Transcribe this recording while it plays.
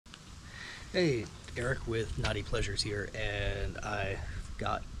Hey, Eric with Naughty Pleasures here, and I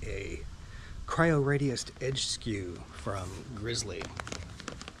got a Cryo Radius Edge Skew from Grizzly,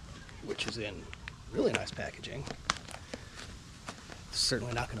 which is in really nice packaging. It's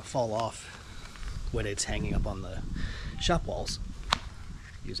certainly not going to fall off when it's hanging up on the shop walls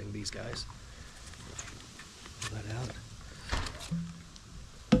using these guys. Pull that out.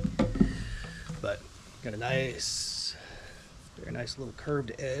 But got a nice, very nice little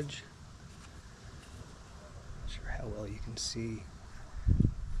curved edge. How well you can see. I'm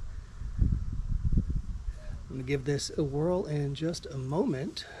going to give this a whirl in just a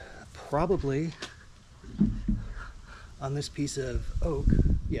moment. Probably on this piece of oak.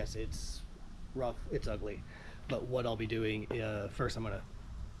 Yes, it's rough, it's ugly, but what I'll be doing, first I'm going to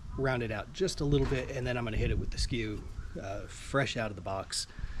round it out just a little bit, and then I'm going to hit it with the skew fresh out of the box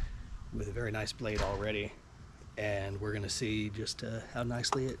with a very nice blade already, and we're going to see just how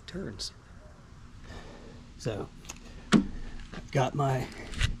nicely it turns. So, I've got my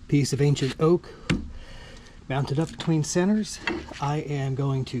piece of ancient oak mounted up between centers. I am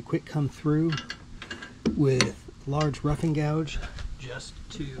going to quick come through with large roughing gouge just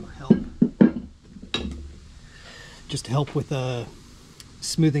to help with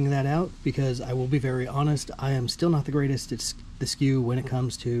smoothing that out, because I will be very honest, I am still not the greatest at the skew when it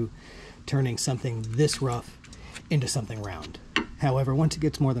comes to turning something this rough into something round. However, once it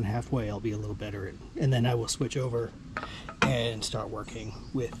gets more than halfway, I'll be a little better, and then I will switch over and start working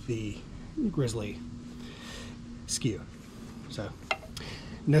with the Grizzly skew. So,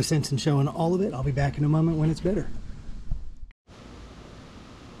 no sense in showing all of it. I'll be back in a moment when it's better.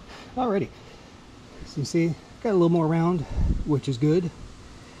 Alrighty, so you see, got a little more round, which is good.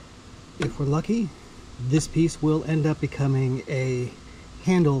 If we're lucky, this piece will end up becoming a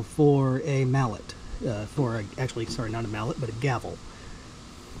handle for a mallet. Actually, sorry, not a mallet, but a gavel.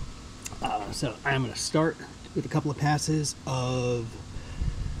 So I'm going to start with a couple of passes of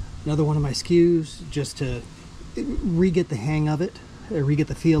another one of my skews just to re-get the hang of it, re-get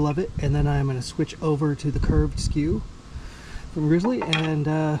the feel of it, and then I'm going to switch over to the curved skew from Grizzly, and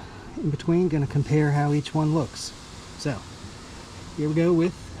in between going to compare how each one looks. So here we go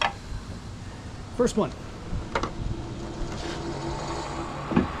with first one.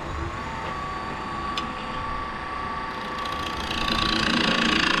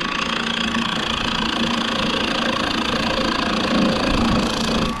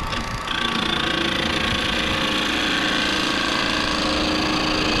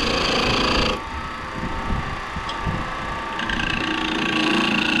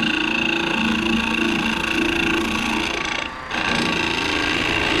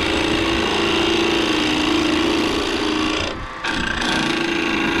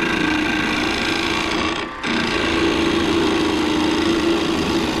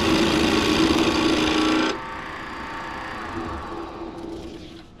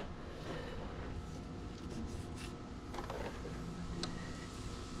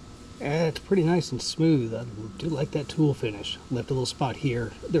 It's pretty nice and smooth. I do like that tool finish. Left a little spot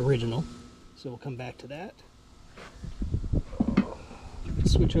here, the original. So we'll come back to that.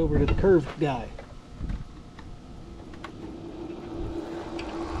 Let's switch over to the curved guy.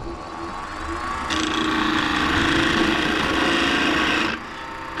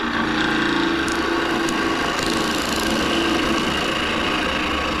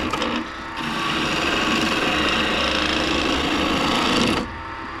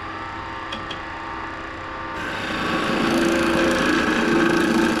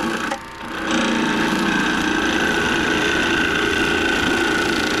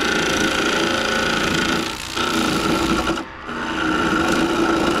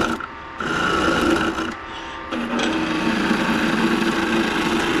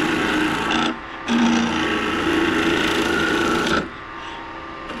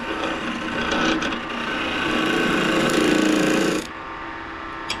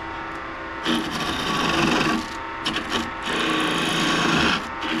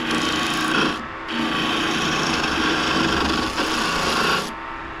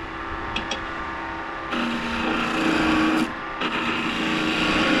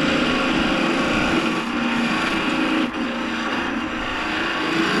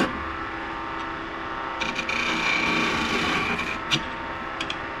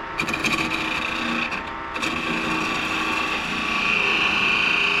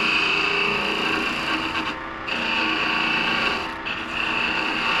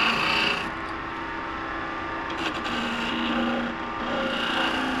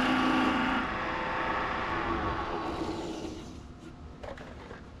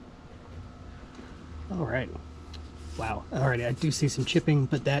 Alrighty, I do see some chipping,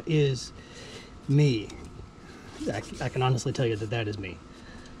 but that is me. I can honestly tell you that that is me.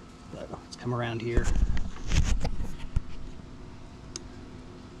 But let's come around here.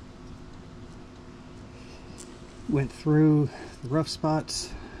 Went through the rough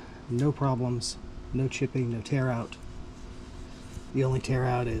spots, no problems, no chipping, no tear out. The only tear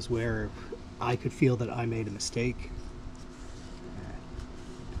out is where I could feel that I made a mistake.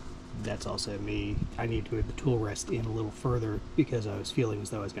 That's also me. I need to move the tool rest in a little further because I was feeling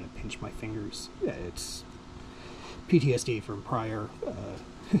as though I was going to pinch my fingers. Yeah, it's PTSD from prior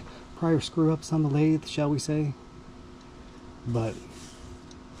screw-ups on the lathe, shall we say. But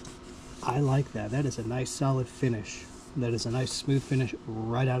I like that. That is a nice solid finish. That is a nice smooth finish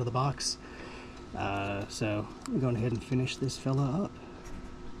right out of the box. So I'm going ahead and finish this fella up.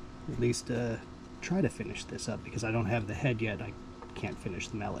 At least try to finish this up because I don't have the head yet. I can't finish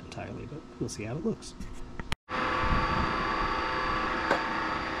the mallet entirely, but we'll see how it looks.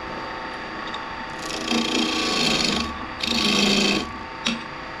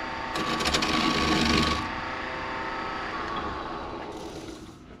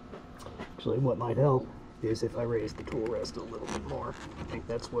 Actually, what might help is if I raise the tool rest a little bit more. I think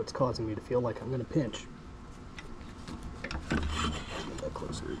that's what's causing me to feel like I'm going to pinch. Get that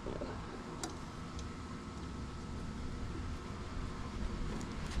closer. Yeah.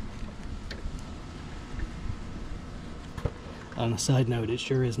 On a side note, it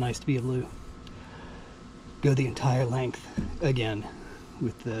sure is nice to be able to go the entire length again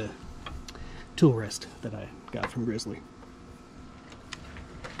with the tool rest that I got from Grizzly.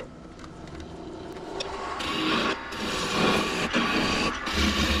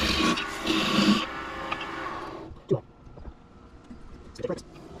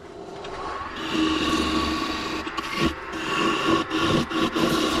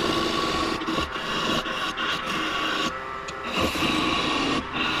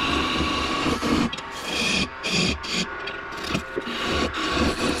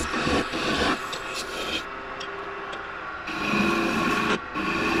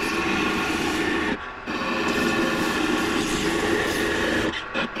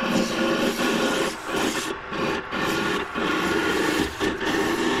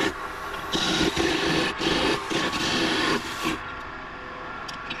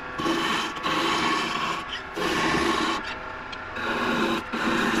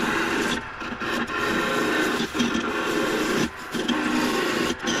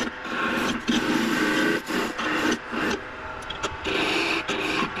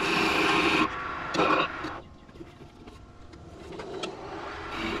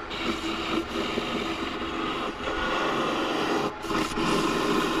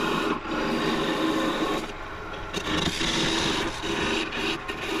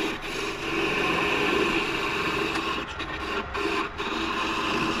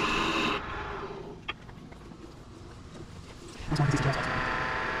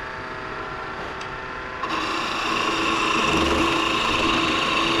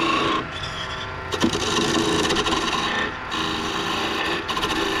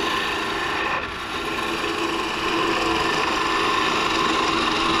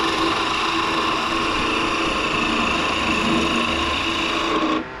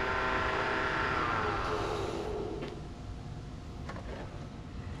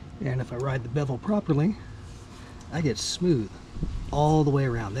 And if I ride the bevel properly, I get smooth all the way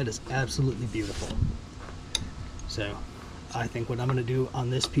around. That is absolutely beautiful. So I think what I'm going to do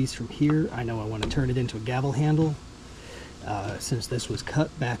on this piece from here, I know I want to turn it into a gavel handle. Since this was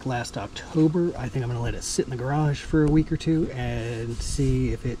cut back last October, I think I'm going to let it sit in the garage for a week or two and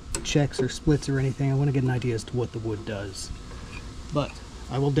see if it checks or splits or anything. I want to get an idea as to what the wood does. But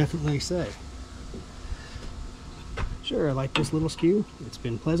I will definitely say, sure, I like this little skew. It's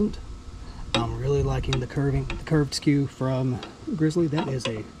been pleasant. I'm really liking the curved skew from Grizzly. That is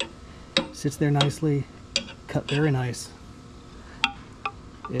sits there nicely, cut very nice.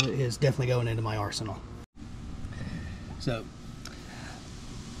 It is definitely going into my arsenal. So,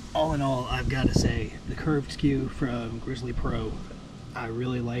 all in all, I've got to say, the curved skew from Grizzly Pro, I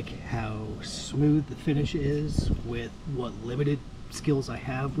really like how smooth the finish is with what limited skills I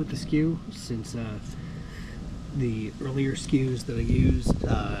have with the skew, since the earlier skews that I used,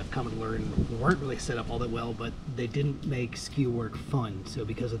 I've come to learn, weren't really set up all that well, but they didn't make skew work fun, so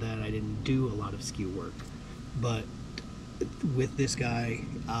because of that I didn't do a lot of skew work. But with this guy,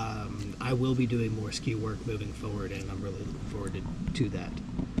 I will be doing more skew work moving forward, and I'm really looking forward to that.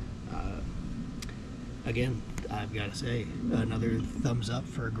 Again, I've got to say, another thumbs up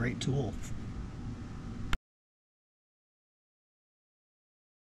for a great tool.